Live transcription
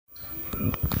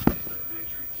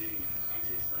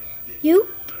You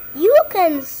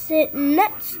can sit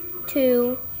next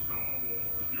to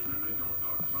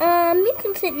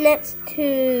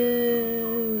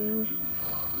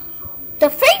the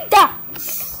three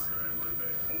dots.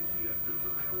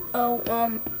 Oh,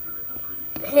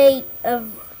 hey,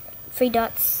 three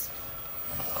dots.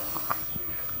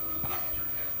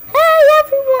 Hey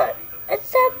everyone,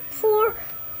 except for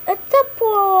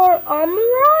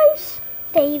Omorize,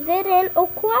 David and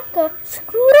Okwaka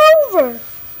screwed over.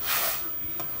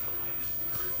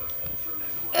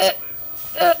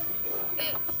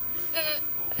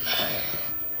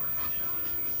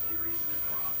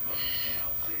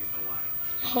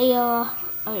 Hey, are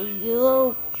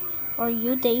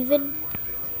you David?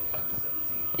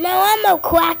 No, I'm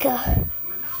Okwaka.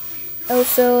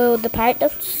 Also, the part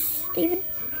of David?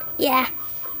 Yeah.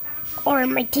 Or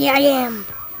maybe I am.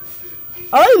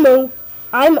 I know.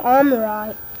 I'm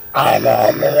Omorize. I'm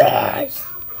Omorize.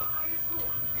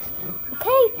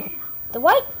 Okay. The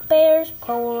white bears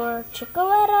pour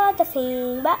chocolate, the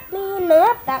thing, Batman,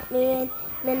 not Batman,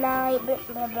 midnight,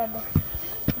 blah, blah, blah.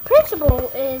 The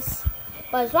principal is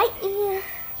Buzz right here.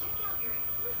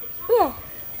 Yeah.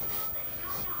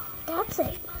 That's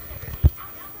it.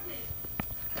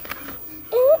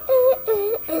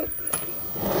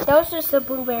 That was just a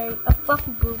blueberry, a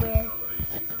fluffy blueberry.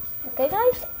 Okay,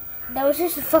 guys? That was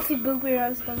just a fluffy blueberry I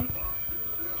was doing.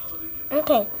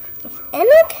 Okay. If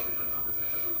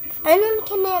anyone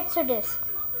can answer this.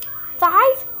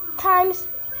 5 times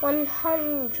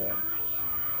 100.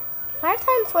 5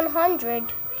 times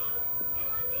 100.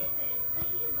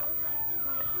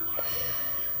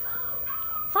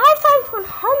 5 times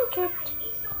 100.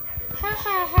 Ha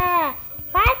ha ha.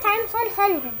 5 times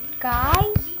 100,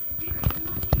 guys.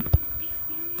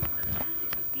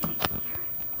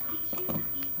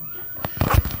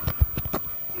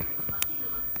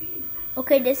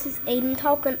 Okay, this is Aiden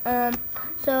talking.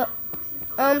 So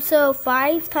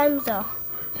 5 times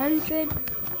 100,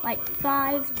 like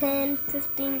 5, 10,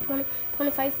 15, 20,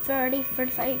 25, 30,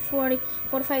 35, 40,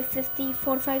 45, 50,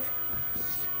 45,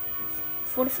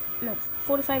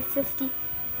 45, 50,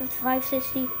 55,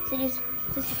 60,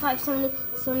 65, 70,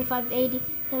 75, 80,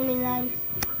 79,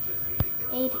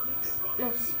 80,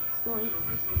 no,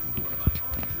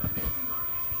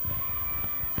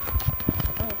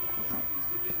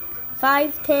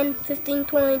 5, 10, 15,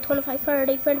 20, 25,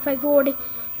 30, 35, 40,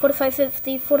 45,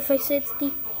 50, 45,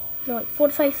 60, no,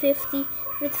 45, 50,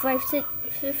 55,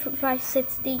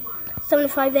 60,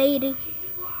 75, 80,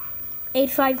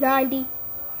 85, 90,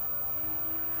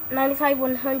 95,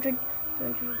 100,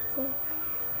 104.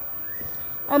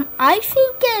 I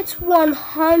think it's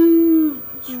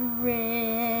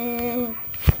 100.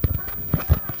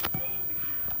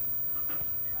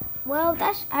 Well,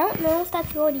 I don't know if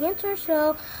that's really the answer,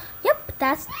 so, yep,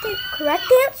 that's the correct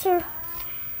answer.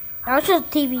 That was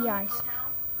just TV, guys.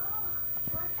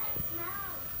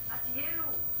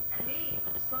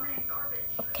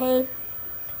 Okay,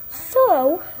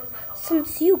 so,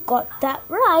 since you got that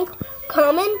right,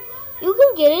 you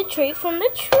can get a treat from the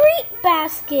treat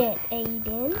basket,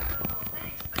 Aiden.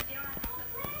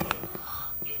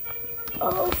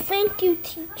 Oh, thank you,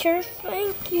 teacher,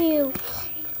 thank you.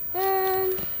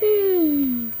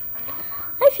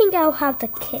 I think I'll have the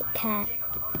Kit Kat.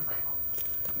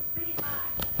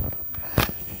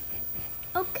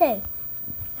 Okay.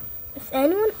 If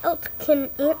anyone else can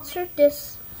answer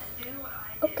this.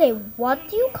 Okay, what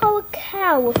do you call a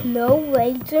cow with no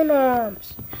legs and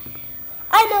arms?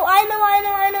 I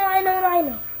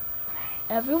know.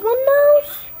 Everyone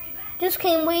knows? Just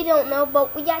kidding, we don't know,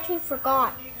 but we actually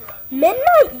forgot.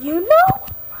 Midnight, you know?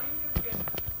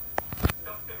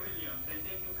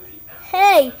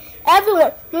 Hey,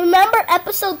 everyone, remember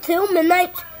episode 2,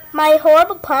 Midnight's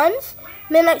Horrible Puns?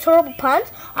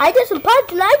 I did some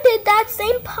puns and I did that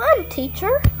same pun,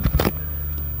 teacher.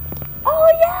 Oh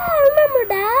yeah, I remember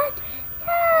that.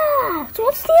 Yeah, so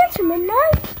what's the answer,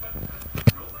 Midnight?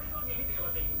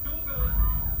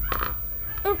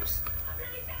 Oops.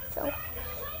 So,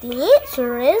 the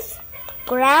answer is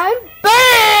ground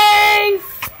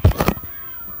beef.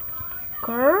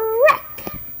 Correct.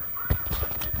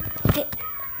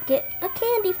 Get a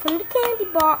candy from the candy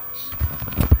box.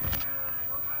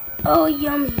 Oh,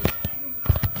 yummy.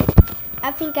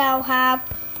 I think I'll have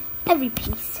every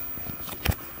piece.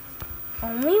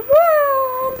 Only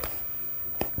one.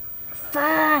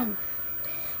 Fine.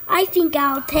 I think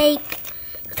I'll take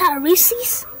that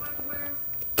Reese's.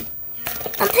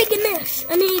 I'm taking this.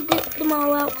 I need to get them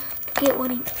all out to get what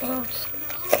he wants.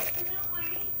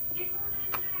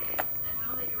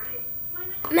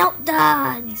 Milk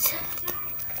Duds.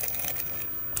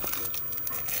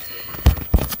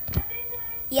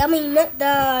 Yummy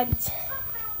McDonald's.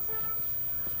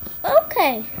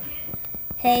 Okay.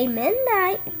 Hey,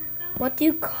 Midnight. What do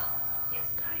you call?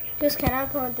 Just kidding. I'm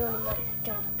going to do another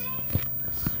joke.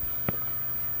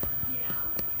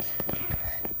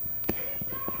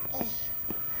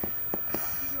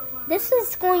 This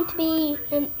is going to be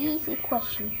an easy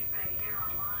question.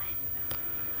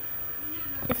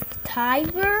 If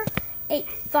Tiger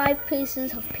ate 5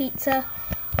 pieces of pizza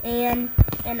and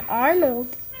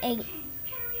Arnold ate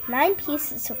 9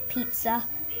 pieces of pizza,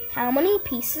 how many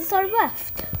pieces are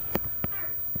left?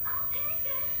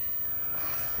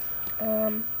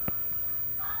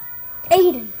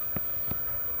 Aiden.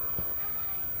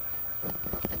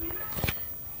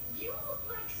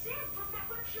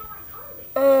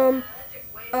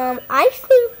 I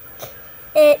think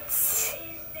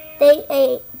they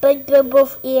ate, but they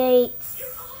both ate.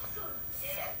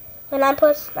 And I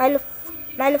plus 9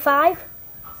 to 5.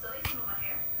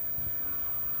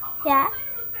 Yeah.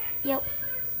 Yep.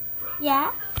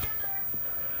 Yeah.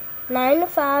 9 to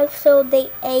 5, so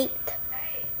they ate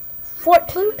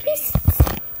 14 pieces.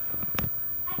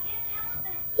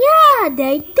 Yeah,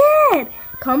 they did.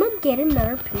 Come and get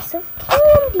another piece of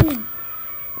candy.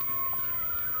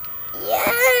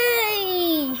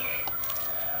 Yay!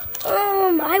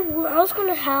 I was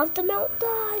gonna have the milk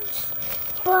duds,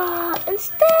 but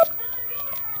instead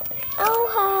I'll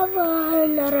have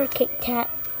another Kit Kat.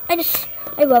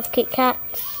 I love Kit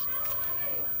Kats.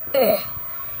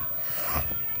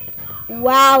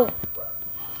 Wow.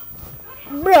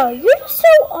 Bro, you're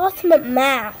so awesome at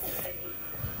math.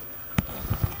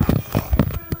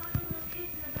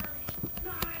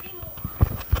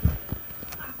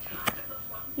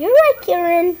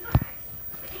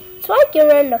 It's like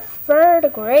you're in the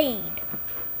 3rd grade.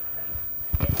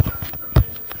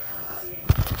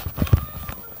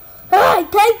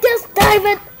 Alright, take this,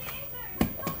 David.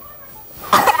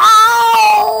 Ow!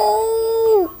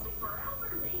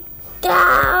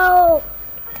 Ow!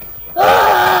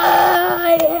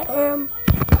 I am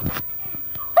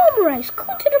omorize. Go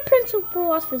to the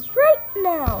principal's office right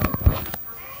now.